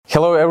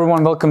Hello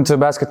everyone, welcome to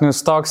Basket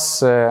News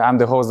Talks. I'm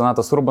the host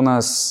Donatas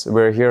Urbanas.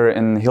 We're here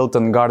in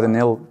Hilton Garden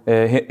Inn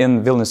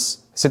in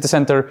Vilnius City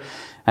Center,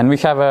 and we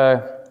have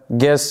a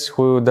guest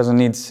who doesn't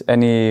need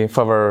any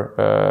further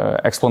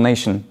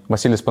explanation.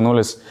 Vasilis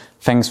Spanoulis,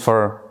 thanks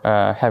for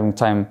having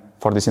time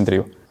for this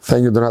interview.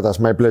 Thank you, Donatas.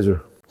 My pleasure.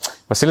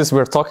 Vasilis,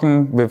 we're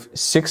talking with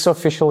 6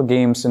 official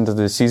games into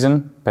the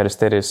season.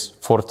 Peristeiris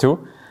 4-2.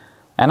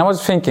 And I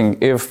was thinking,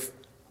 if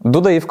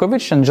Duda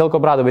Ivkovic and Željko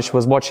Obradović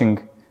was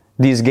watching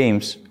these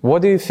games,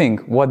 what do you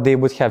think what they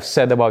would have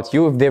said about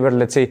you if they were,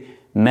 let's say,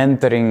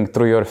 mentoring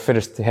through your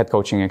first head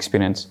coaching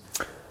experience?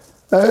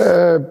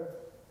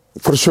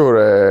 For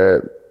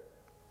sure,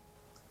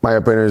 my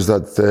opinion is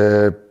that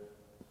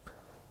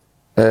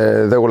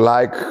they will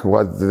like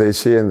what they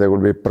see and they will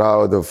be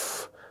proud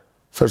of,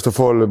 first of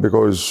all,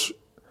 because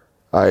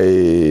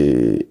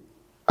I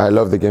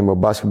love the game of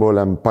basketball.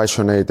 I'm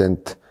passionate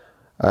and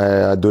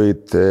I do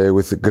it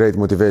with great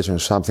motivation,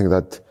 something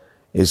that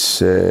is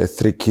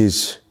 3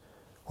 keys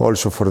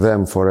also for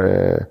them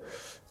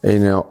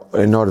in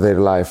all their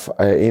life,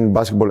 in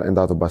basketball and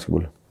out of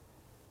basketball.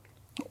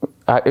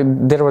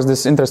 There was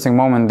this interesting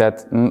moment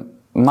that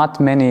not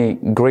many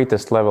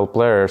greatest level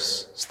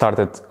players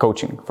started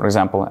coaching, for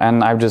example.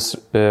 And I've just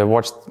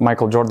watched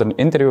Michael Jordan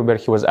interview where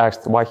he was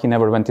asked why he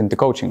never went into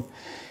coaching.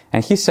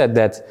 And he said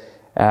that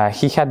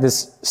he had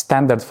this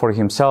standard for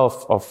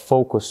himself of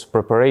focus,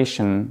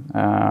 preparation,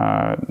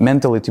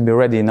 mentally to be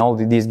ready in all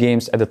these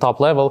games at the top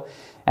level.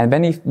 And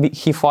when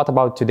he thought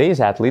about today's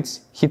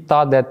athletes, he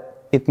thought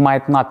that it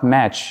might not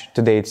match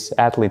today's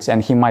athletes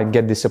and he might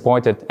get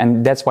disappointed.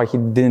 And that's why he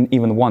didn't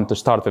even want to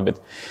start with it.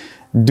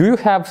 Do you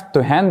have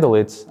to handle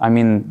it? I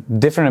mean,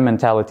 different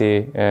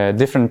mentality,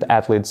 different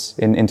athletes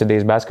in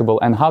today's basketball.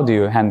 And how do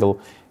you handle,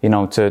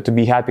 to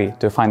be happy,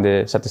 to find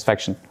the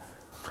satisfaction?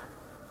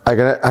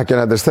 I can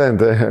understand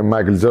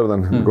Michael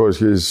Jordan because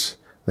he's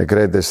the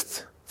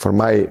greatest, from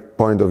my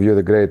point of view,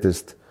 the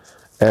greatest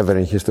ever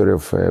in history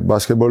of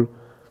basketball.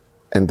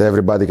 And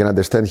everybody can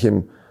understand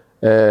him.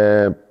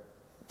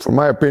 From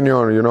my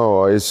opinion,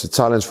 it's a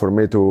challenge for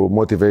me to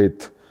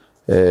motivate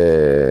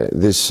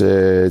this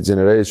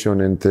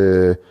generation and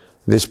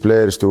these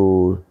players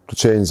to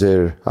change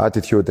their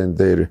attitude and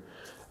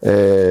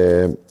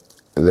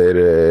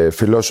their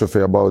philosophy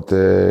about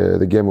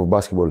the game of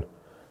basketball.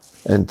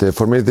 And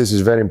for me, this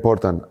is very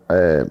important.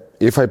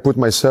 If I put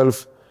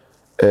myself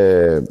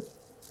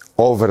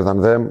over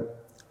than them,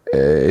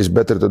 it's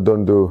better to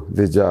don't do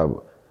this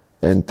job.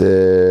 And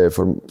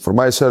for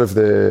myself,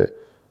 the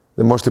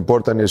most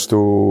important is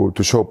to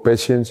show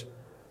patience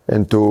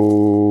and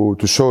to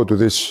show to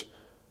these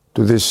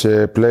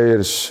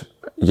players,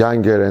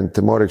 younger and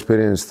more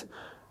experienced,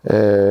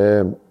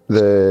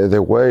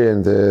 the way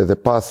and the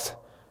path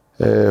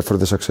for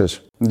the success.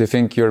 Do you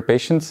think you're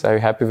patient? Are you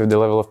happy with the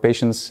level of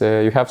patience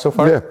you have so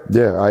far?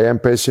 Yeah, I am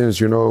patient.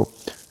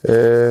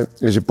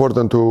 It's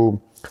important to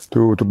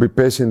be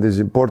patient. It's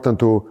important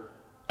to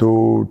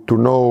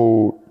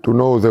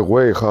know the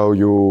way how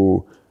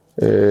you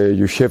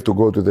have to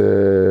go to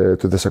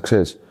the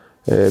success,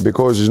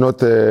 because it's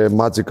not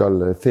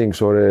magical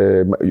things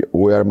or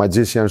we are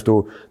magicians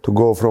to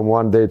go from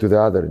one day to the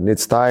other. It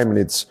needs time. It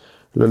needs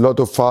a lot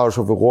of hours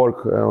of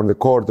work on the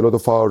court, a lot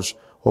of hours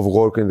of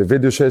work in the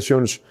video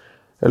sessions,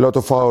 a lot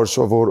of hours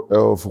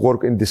of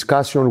work in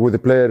discussion with the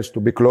players,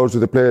 to be close to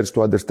the players,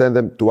 to understand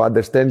them, to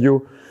understand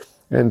you,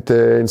 and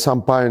in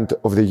some point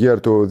of the year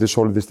to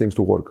all these things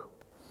to work.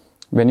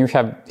 When you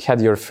have had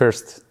your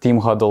first team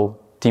huddle,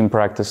 team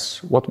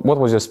practice, what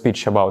was your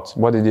speech about?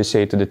 What did you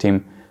say to the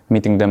team,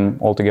 meeting them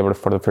all together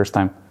for the first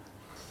time?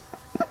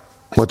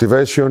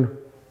 Motivation,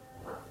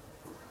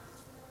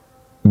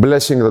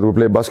 blessing that we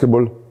play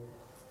basketball,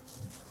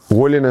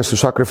 willingness to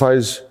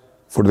sacrifice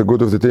for the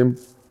good of the team,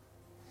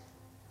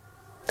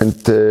 and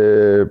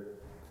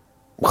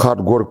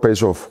hard work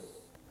pays off.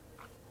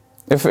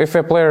 If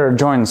a player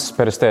joins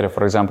Peristeiris,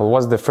 for example,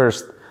 what's the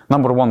first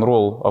number 1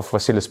 rule of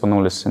Vasilis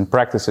Spanoulis in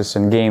practices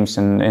and games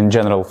and in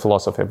general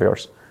philosophy of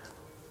yours?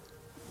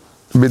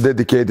 Be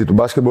dedicated to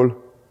basketball,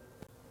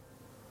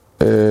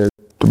 to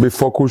be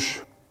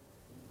focused,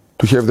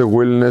 to have the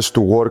willingness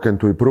to work and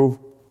to improve,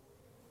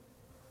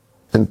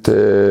 and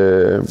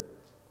to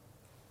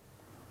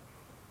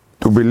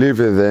believe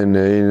in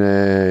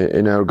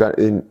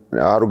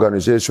our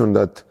organization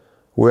that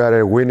we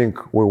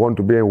want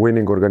to be a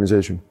winning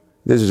organization.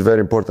 This is very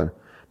important,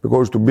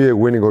 because to be a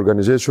winning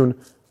organization,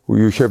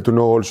 you have to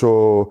know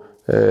also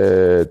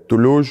to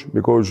lose,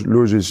 because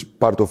lose is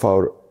part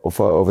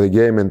of the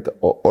game and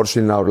also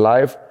in our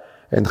life,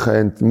 and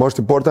most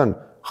important,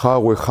 how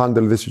we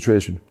handle the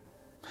situation.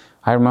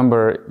 I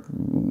remember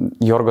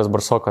Yorgos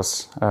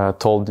Barsokas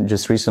told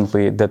just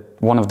recently that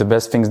one of the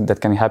best things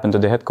that can happen to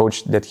the head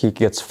coach that he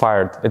gets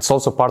fired. It's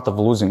also part of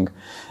losing,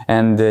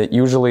 and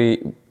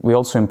usually we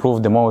also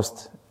improve the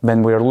most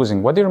when we are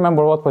losing. What do you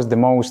remember? What was the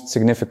most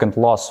significant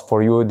loss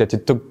for you that you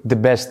took the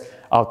best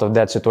out of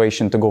that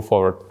situation to go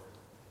forward?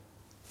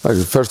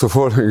 First of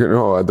all,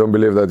 I don't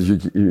believe that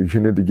you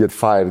need to get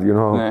fired,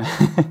 to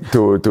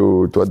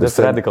understand. That's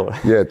radical.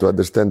 Yeah, to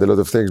understand a lot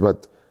of things.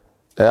 But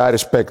I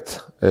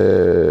respect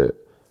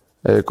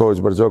Coach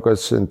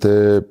Bartzokas,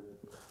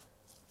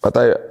 but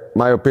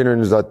my opinion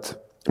is that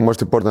the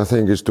most important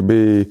thing is to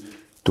be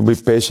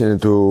patient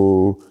and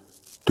to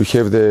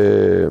have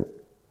the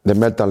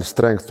mental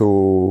strength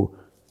to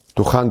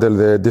handle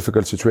the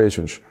difficult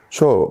situations.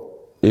 So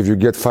if you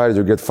get fired,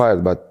 you get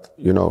fired, but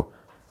I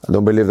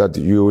don't believe that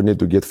you need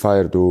to get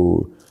fired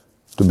to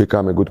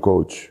become a good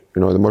coach.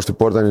 The most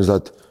important is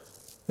that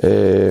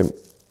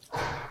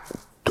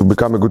to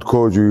become a good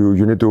coach,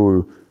 you need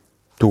to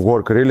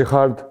work really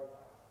hard,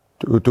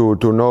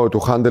 to know to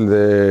handle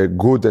the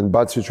good and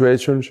bad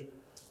situations,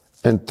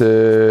 and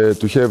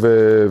to have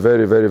a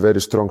very, very, very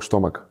strong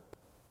stomach.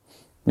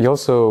 You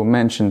also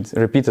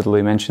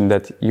repeatedly mentioned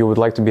that you would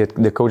like to be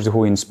the coach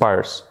who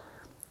inspires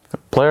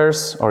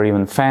players or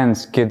even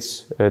fans,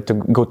 kids to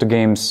go to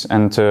games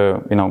and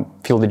to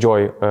feel the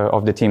joy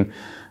of the team.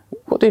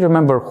 What do you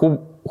remember?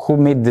 Who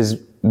made this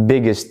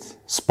biggest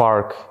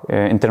spark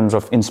in terms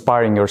of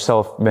inspiring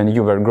yourself when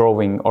you were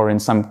growing, or in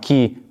some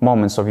key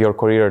moments of your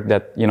career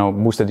that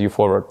boosted you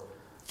forward?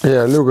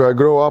 Yeah, look, I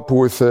grew up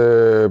with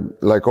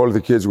like all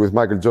the kids with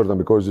Michael Jordan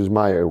because it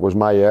was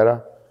my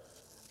era,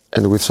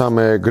 and with some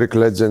Greek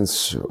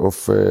legends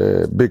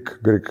big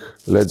Greek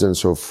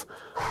legends of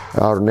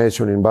our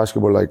nation in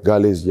basketball, like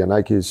Gallis,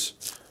 Giannakis,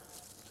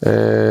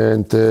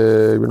 and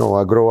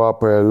I grew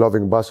up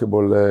loving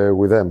basketball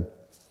with them.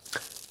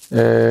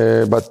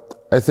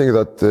 But I think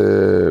that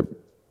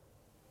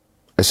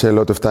I say a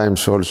lot of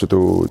times also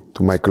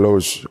to my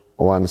close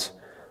ones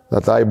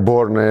that I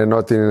born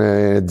not in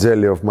a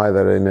jelly of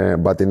mother,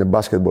 but in a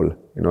basketball.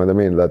 You know what I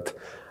mean? That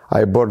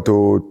I born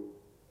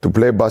to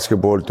play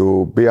basketball,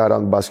 to be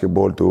around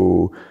basketball,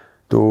 to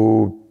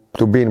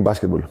be in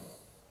basketball.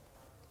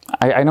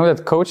 I know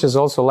that coaches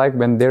also like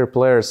when their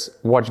players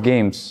watch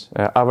games,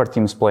 other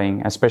teams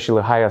playing,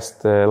 especially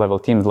highest level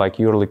teams like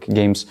EuroLeague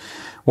games.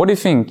 What do you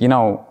think,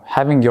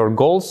 having your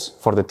goals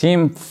for the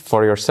team,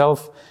 for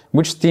yourself,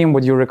 which team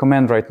would you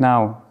recommend right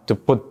now to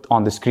put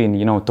on the screen,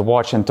 to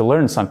watch and to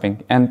learn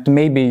something? And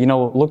maybe,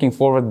 looking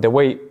forward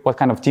what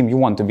kind of team you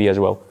want to be as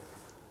well?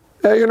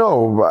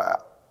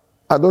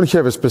 I don't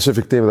have a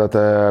specific team that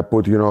I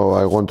put,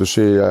 I want to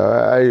see.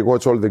 I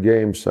watch all the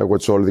games. I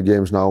watch all the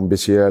games now in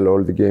BCL,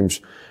 all the games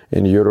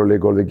in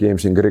EuroLeague, all the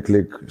games in Greek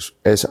League,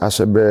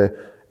 ASB,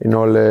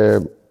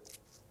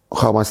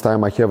 how much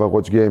time I have, I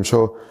watch games.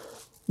 So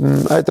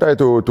I try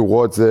to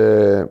watch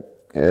a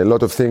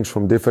lot of things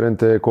from different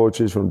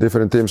coaches, from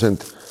different teams,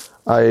 and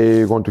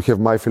I want to have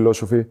my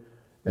philosophy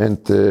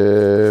and,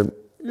 to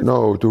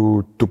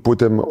put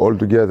them all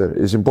together.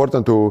 It's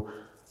important to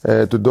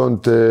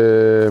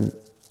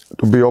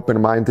be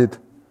open-minded,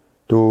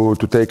 to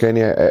take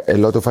a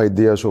lot of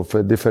ideas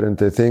of different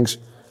things,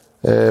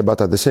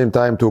 but at the same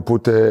time to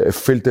put a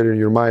filter in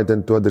your mind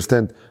and to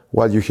understand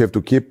what you have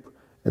to keep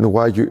and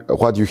what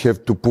you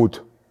have to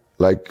put,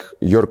 like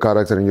your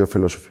character and your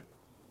philosophy.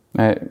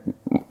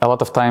 A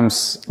lot of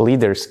times,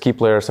 leaders, key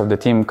players of the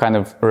team, kind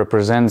of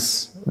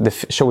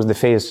shows the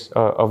face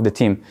of the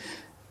team.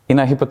 In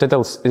a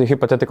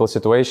hypothetical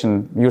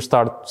situation, you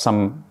start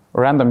some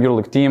random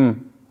EuroLeague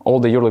team. All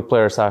the EuroLeague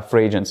players are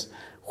free agents.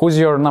 Who's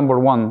your number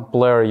one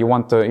player you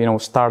want to,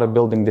 start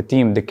building the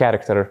team, the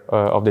character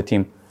of the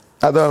team?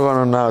 I don't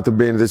want now to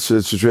be in this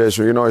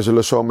situation.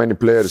 There's so many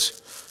players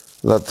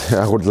that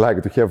I would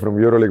like to have from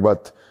EuroLeague,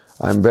 but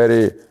I'm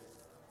very,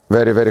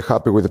 very, very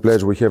happy with the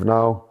players we have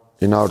now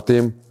in our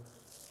team.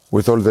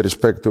 With all the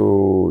respect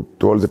to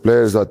all the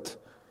players that,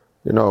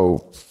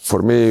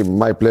 for me,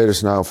 my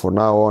players now, from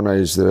now on,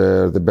 is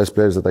the best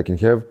players that I can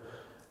have.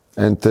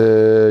 And,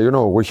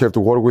 we have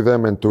to work with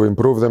them and to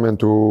improve them and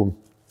to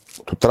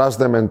trust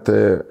them, and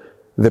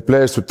the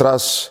players to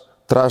trust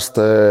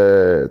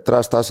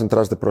us and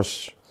trust the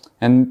process.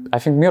 And I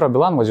think Miro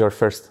Bilan was your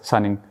first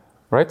signing,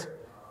 right?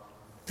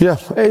 Yeah,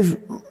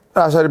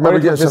 as I remember,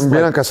 yes,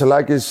 Milan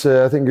Kasselakis.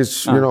 I think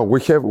it's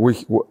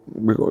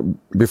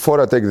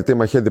before I take the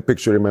team, I had the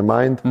picture in my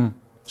mind.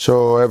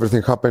 So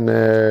everything happened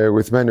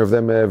with many of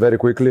them very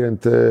quickly,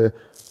 and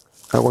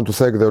I want to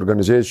thank the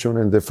organization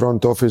and the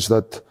front office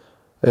that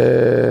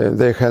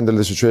they handled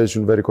the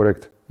situation very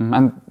correct.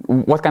 And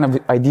what kind of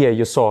idea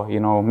you saw,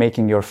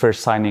 making your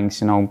first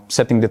signings,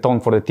 setting the tone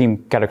for the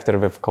team character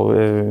with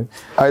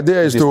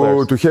idea is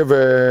to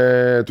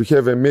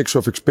have a mix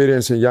of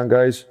experience and young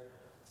guys,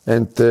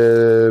 and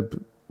to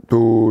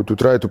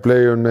try to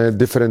play on a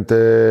different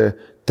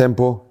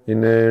tempo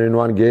in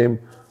one game,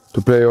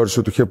 to play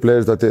also to have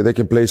players that they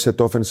can play set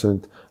offense,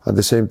 and at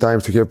the same time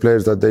to have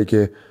players that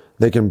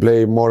they can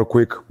play more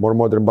quick, more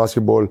modern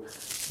basketball,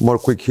 more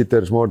quick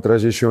hitters, more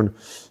transition.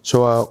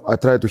 So I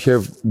try to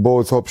have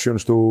both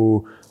options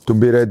to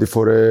be ready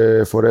for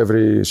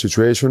every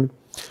situation.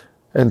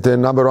 And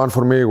number one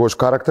for me was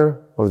character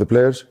of the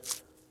players.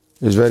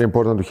 It's very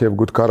important to have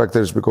good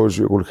characters because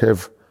we will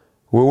have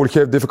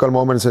difficult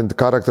moments, and the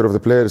character of the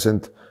players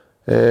and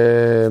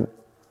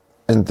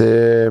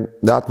the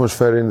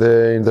atmosphere in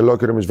the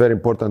locker room is very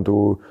important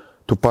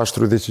to pass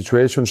through these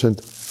situations. And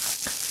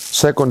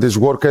second is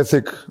work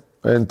ethic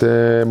and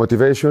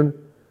motivation.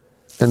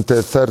 and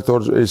the third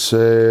is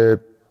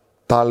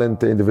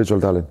talent,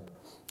 individual talent.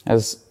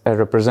 As a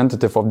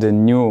representative of the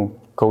new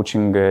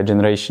coaching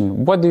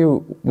generation, what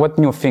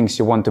new things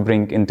you want to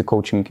bring into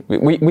coaching?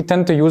 We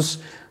tend to use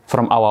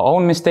from our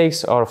own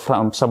mistakes or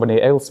from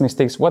somebody else's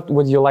mistakes. What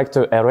would you like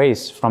to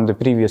erase from the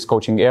previous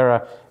coaching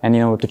era and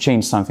to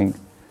change something?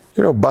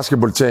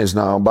 Basketball changed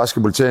now.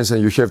 Basketball changed,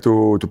 and you have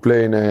to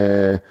play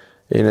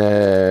in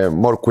a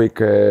more quick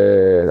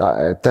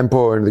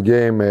tempo in the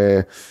game.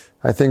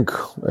 I think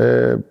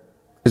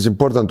it's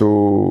important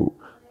to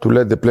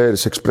let the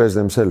players express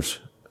themselves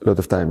a lot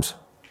of times.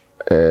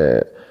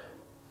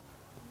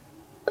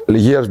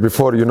 Years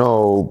before,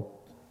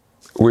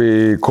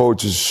 we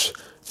coaches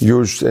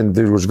used, and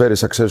it was very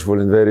successful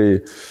and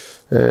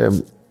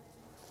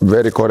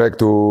very correct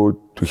to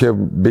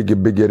have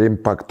bigger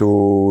impact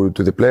to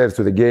the players,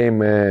 to the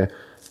game,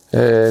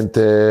 and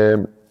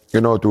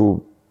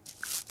to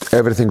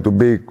everything to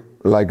be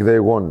like they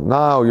want.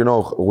 Now,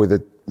 with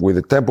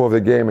the tempo of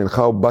the game and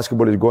how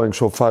basketball is going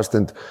so fast,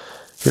 and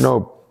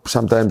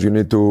sometimes you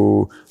need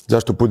to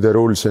just to put the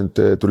rules and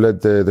to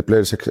let the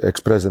players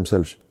express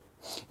themselves.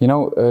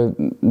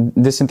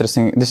 This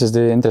is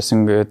the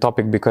interesting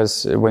topic,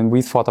 because when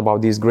we thought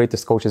about these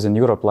greatest coaches in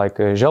Europe, like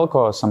Željko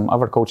or some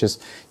other coaches,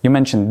 you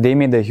mentioned they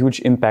made a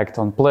huge impact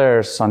on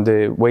players, on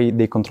the way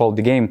they control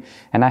the game.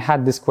 And I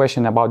had this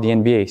question about the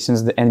NBA,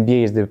 since the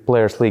NBA is the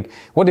players' league.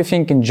 What do you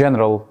think in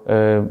general,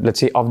 let's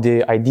say, of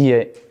the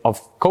idea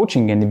of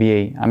coaching in the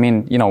NBA? I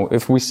mean,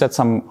 if we set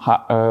some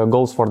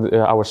goals for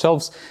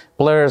ourselves,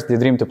 players, they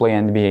dream to play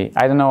in the NBA.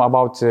 I don't know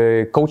about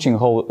coaching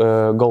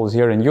goals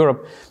here in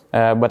Europe.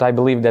 But I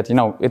believe that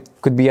it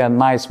could be a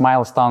nice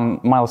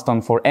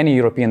milestone for any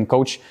European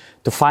coach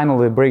to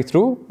finally break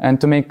through and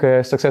to make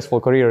a successful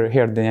career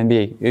here in the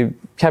NBA.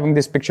 Having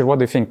this picture, what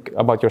do you think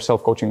about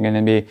yourself coaching in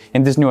NBA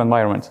in this new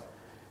environment,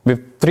 with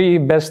 3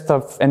 best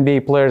of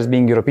NBA players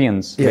being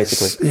Europeans,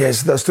 basically?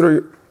 Yes, that's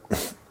true.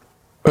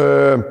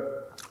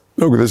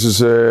 Look, this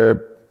is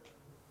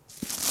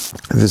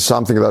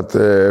something that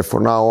for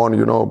now on,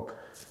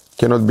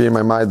 cannot be in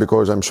my mind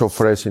because I'm so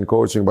fresh in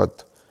coaching,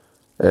 but.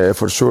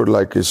 For sure,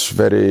 it's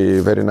very,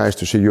 very nice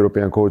to see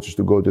European coaches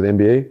to go to the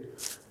NBA.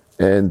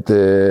 And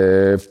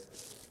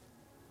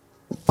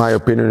my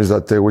opinion is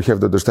that we have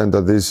to understand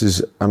that this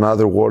is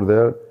another world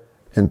there.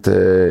 And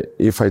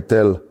if I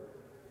tell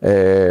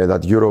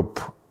that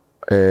Europe,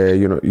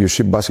 you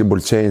see basketball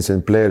change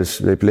and players,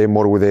 they play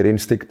more with their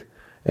instinct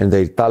and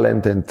their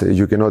talent, and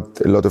you cannot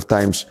a lot of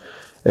times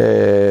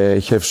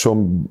have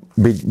some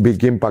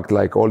big impact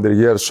like all the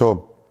years.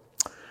 So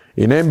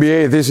in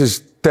NBA, this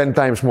is 10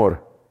 times more.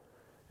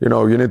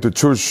 You need to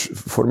choose.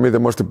 For me, the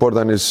most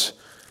important is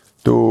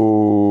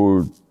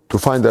to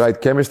find the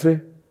right chemistry,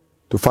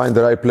 to find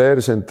the right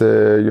players, and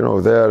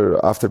there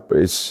after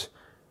it's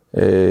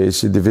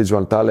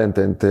individual talent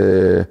and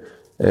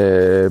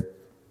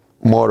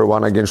more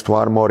one against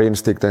one, more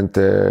instinct and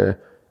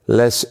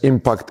less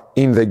impact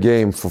in the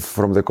game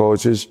from the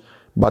coaches,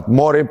 but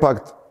more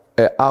impact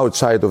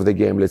outside of the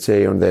game. Let's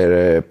say on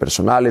their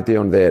personality,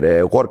 on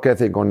their work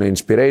ethic, on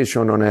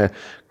inspiration, on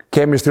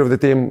chemistry of the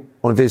team.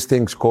 On these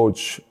things,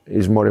 coach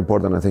is more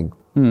important, I think.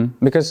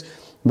 Because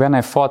when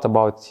I thought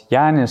about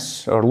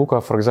Giannis or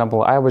Luka, for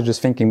example, I was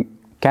just thinking,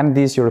 can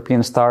these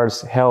European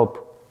stars help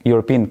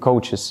European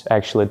coaches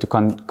actually to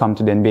come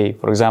to the NBA?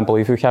 For example,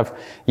 if you have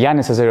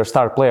Giannis as your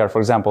star player, for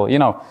example,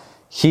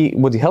 he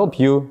would help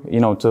you,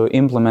 to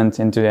implement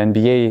into the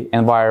NBA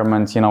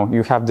environment.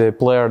 You have the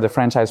player, the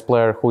franchise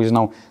player, who is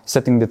now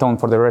setting the tone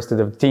for the rest of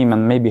the team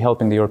and maybe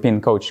helping the European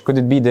coach. Could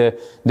it be the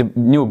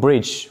new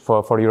bridge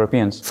for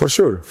Europeans? For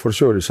sure.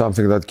 It's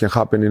something that can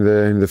happen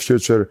in the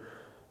future.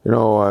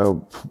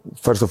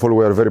 First of all,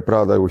 we are very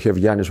proud that we have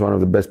Giannis, one of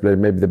the best players,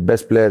 maybe the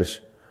best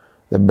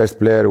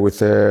player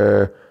with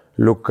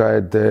Luka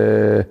and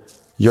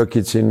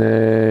Jokic in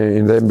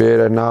the NBA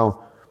right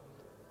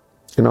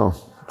now.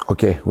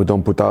 Okay, we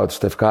don't put out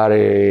Steph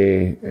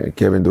Curry,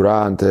 Kevin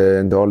Durant,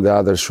 and all the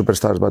other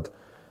superstars, but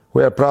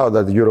we are proud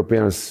that the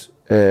Europeans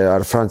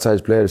are franchise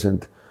players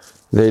and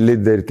they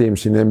lead their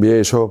teams in the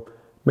NBA. So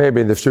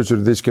maybe in the future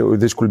this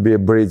could be a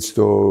bridge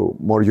to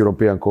more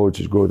European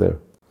coaches go there.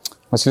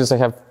 Vasilis, I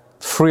have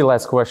 3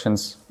 last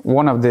questions.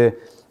 One of the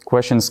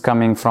questions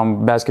coming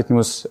from Basket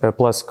News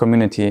Plus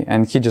community,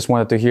 and he just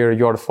wanted to hear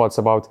your thoughts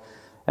about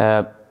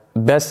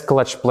best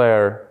clutch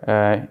player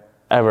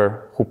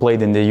ever who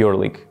played in the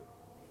EuroLeague.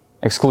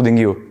 Excluding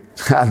you.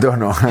 I don't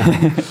know.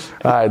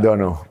 I don't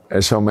know.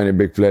 So many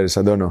big players.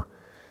 I don't know.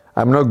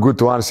 I'm not good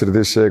to answer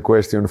this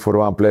question for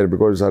one player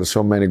because there are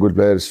so many good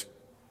players,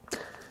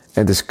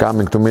 and it's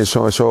coming to me.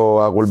 So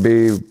I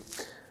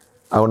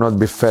will not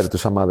be fair to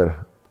some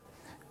other.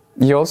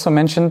 You also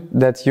mentioned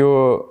that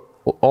you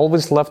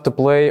always love to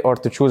play or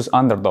to choose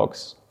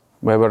underdogs,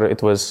 whether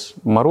it was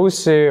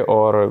Marousi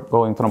or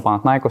going from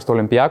Panathinaikos to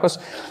Olympiakos.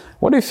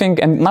 What do you think,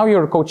 and now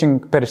you're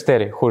coaching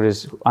Peristeri, who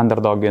is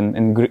underdog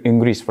in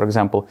Greece, for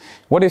example.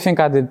 What do you think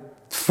are the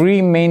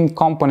 3 main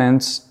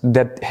components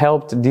that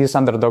helped these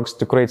underdogs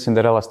to create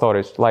Cinderella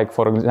stories? Like,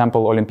 for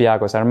example,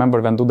 Olympiakos. I remember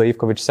when Duda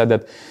Ivkovic said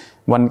that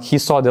when he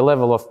saw the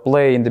level of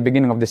play in the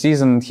beginning of the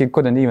season, he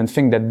couldn't even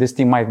think that this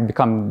team might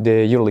become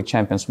the EuroLeague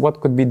champions.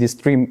 What could be these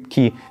three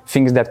key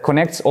things that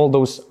connects all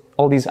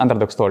these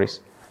underdog stories?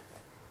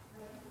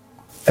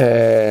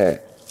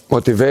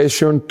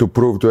 Motivation to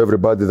prove to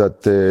everybody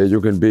that you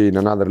can be in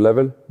another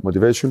level.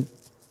 Motivation.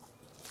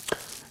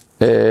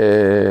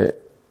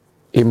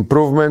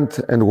 Improvement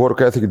and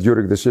work ethic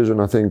during the season.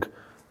 I think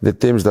the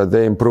teams that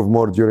they improve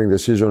more during the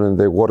season and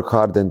they work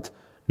hard and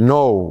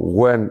know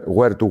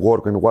where to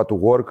work and what to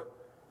work,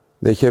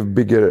 they have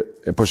bigger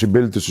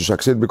possibilities to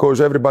succeed because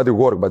everybody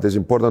works, but it's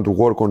important to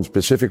work on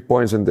specific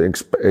points and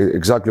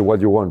exactly what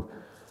you want.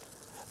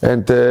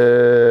 And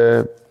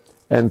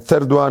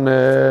third one,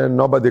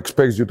 nobody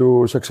expects you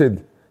to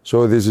succeed.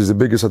 So this is the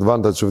biggest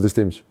advantage of these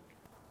teams.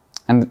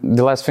 And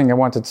the last thing I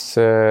wanted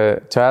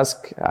to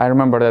ask, I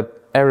remember that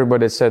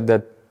everybody said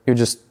that you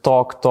just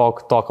talk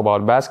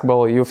about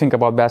basketball. You think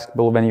about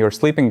basketball when you're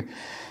sleeping.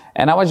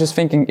 And I was just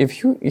thinking,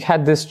 if you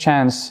had this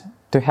chance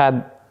to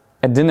have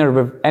a dinner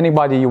with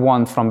anybody you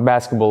want from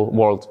basketball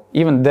world,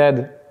 even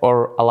dead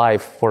or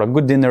alive, for a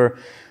good dinner,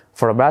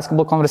 for a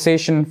basketball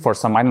conversation, for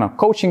some, I don't know,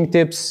 coaching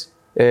tips,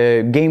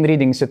 game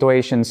reading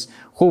situations,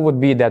 who would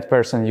be that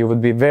person you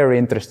would be very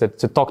interested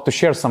to talk to,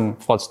 share some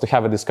thoughts, to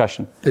have a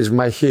discussion? He's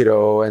my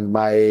hero and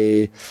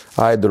my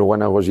idol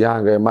when I was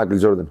young, Michael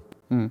Jordan.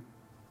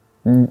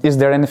 Is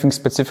there anything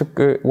specific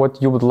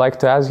what you would like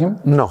to ask him?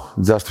 No,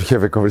 just to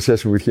have a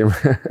conversation with him.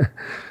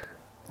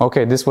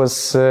 Okay, this was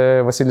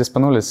Vasilis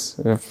Spanoulis,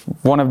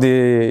 one of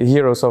the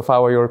heroes of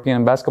our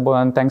European basketball,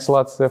 and thanks a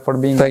lot for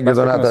being. Thank you,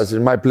 Donatas.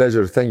 It's my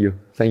pleasure. Thank you.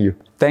 Thank you.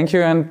 Thank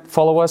you, and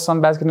follow us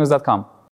on basketnews.com.